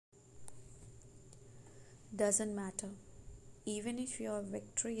Doesn't matter, even if your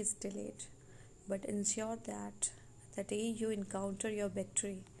victory is delayed, but ensure that the day you encounter your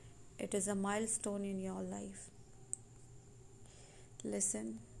victory, it is a milestone in your life.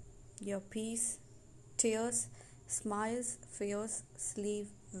 Listen, your peace, tears, smiles, fears, sleep,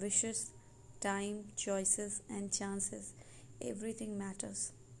 wishes, time, choices, and chances. Everything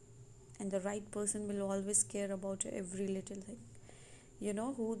matters. And the right person will always care about every little thing. You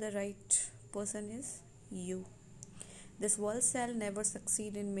know who the right person is? You. This world shall never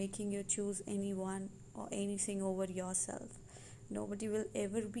succeed in making you choose anyone or anything over yourself. Nobody will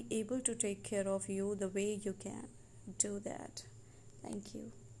ever be able to take care of you the way you can do that. Thank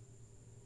you.